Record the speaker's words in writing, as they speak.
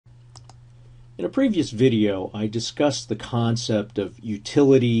In a previous video, I discussed the concept of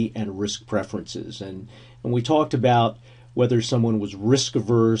utility and risk preferences, and we talked about whether someone was risk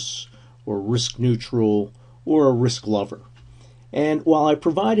averse or risk neutral or a risk lover. And while I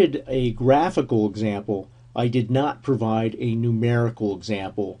provided a graphical example, I did not provide a numerical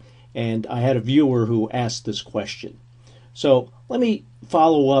example, and I had a viewer who asked this question. So let me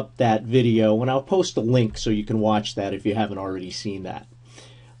follow up that video, and I'll post a link so you can watch that if you haven't already seen that.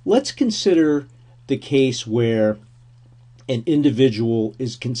 Let's consider the case where an individual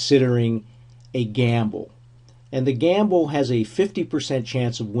is considering a gamble, and the gamble has a 50%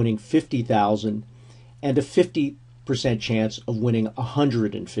 chance of winning $50,000 and a 50% chance of winning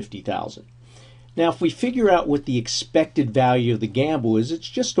 $150,000. Now, if we figure out what the expected value of the gamble is, it's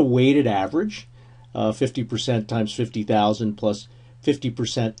just a weighted average, 50% times 50,000 plus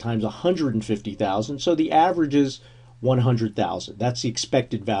 50% times 150,000. So the average is 100,000. That's the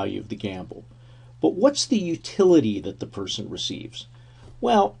expected value of the gamble. But what's the utility that the person receives?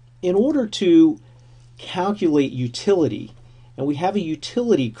 Well, in order to calculate utility, and we have a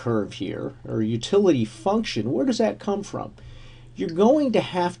utility curve here, or a utility function, where does that come from? You're going to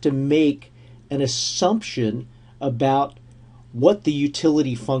have to make an assumption about what the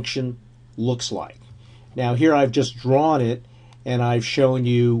utility function looks like. Now here I've just drawn it, and I've shown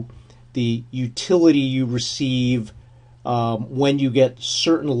you the utility you receive when you get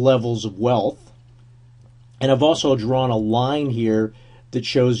certain levels of wealth. And I've also drawn a line here that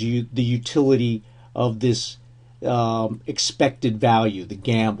shows you the utility of this expected value, the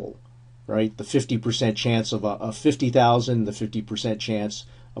gamble, right? The 50% chance of 50,000, the 50% chance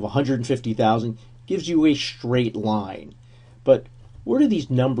of 150,000 gives you a straight line. But where do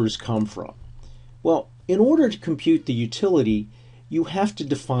these numbers come from? Well, in order to compute the utility, you have to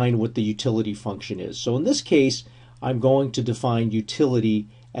define what the utility function is. So in this case, I'm going to define utility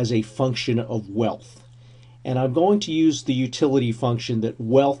as a function of wealth. And I'm going to use the utility function that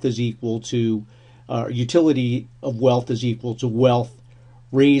wealth is equal to, utility of wealth is equal to wealth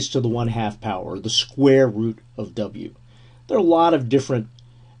raised to the 1/2 power, or the square root of W. There are a lot of different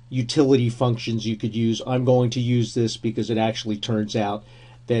utility functions you could use. I'm going to use this because it actually turns out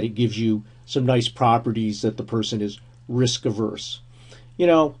that it gives you some nice properties that the person is risk averse. You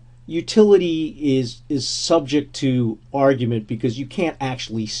know, utility is subject to argument because you can't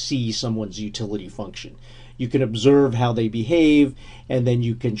actually see someone's utility function. You can observe how they behave, and then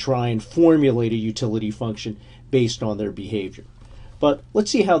you can try and formulate a utility function based on their behavior. But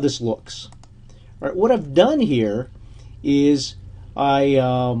let's see how this looks. All right, what I've done here is I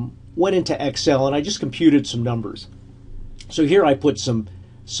went into Excel and I just computed some numbers. So here I put some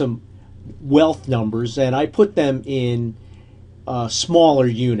wealth numbers, and I put them in smaller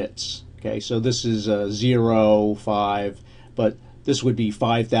units. Okay, so this is 0, 5, but this would be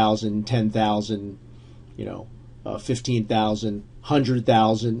 5,000, 10,000, 15,000,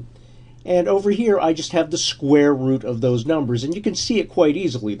 100,000. And over here I just have the square root of those numbers, and you can see it quite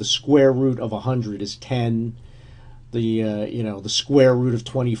easily. The square root of 100 is 10. The square root of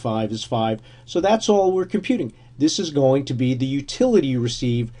 25 is 5. So that's all we're computing. This is going to be the utility you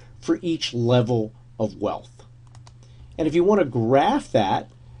receive for each level of wealth. And if you want to graph that,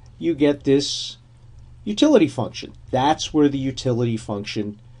 you get this utility function. That's where the utility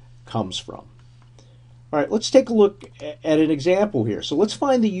function comes from. All right, let's take a look at an example here. So let's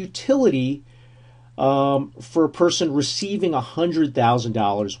find the utility for a person receiving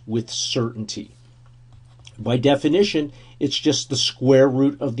 $100,000 with certainty. By definition, it's just the square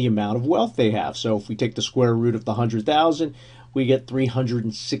root of the amount of wealth they have. So if we take the square root of the 100,000, we get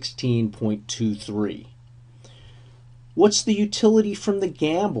 316.23. What's the utility from the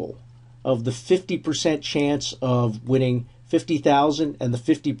gamble of the 50% chance of winning 50,000 and the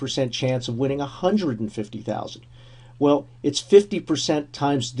 50% chance of winning 150,000? Well, it's 50%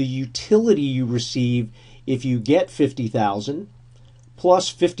 times the utility you receive if you get 50,000 plus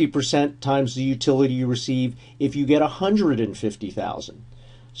 50% times the utility you receive if you get 150,000.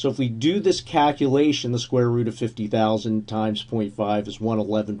 So if we do this calculation, the square root of 50,000 times 0.5 is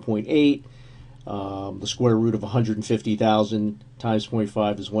 111.8. The square root of 150,000 times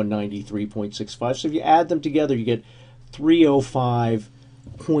 0.5 is 193.65. So if you add them together, you get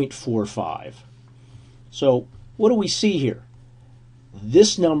 305.45. So what do we see here?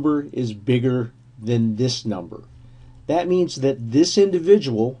 This number is bigger than this number. That means that this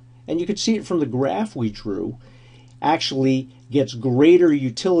individual, and you could see it from the graph we drew, actually gets greater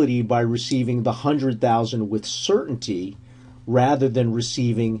utility by receiving the 100,000 with certainty rather than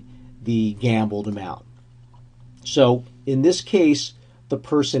receiving the gambled amount. So in this case, the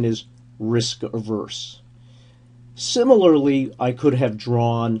person is risk averse. Similarly, I could have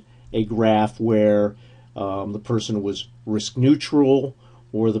drawn a graph where the person was risk neutral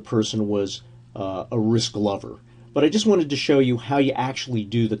or the person was a risk lover. But I just wanted to show you how you actually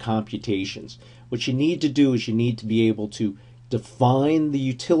do the computations. What you need to do is you need to be able to define the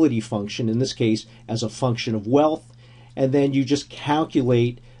utility function, in this case as a function of wealth, and then you just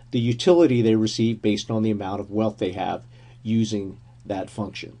calculate the utility they receive based on the amount of wealth they have using that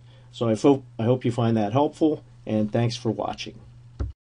function. So I hope you find that helpful, and thanks for watching.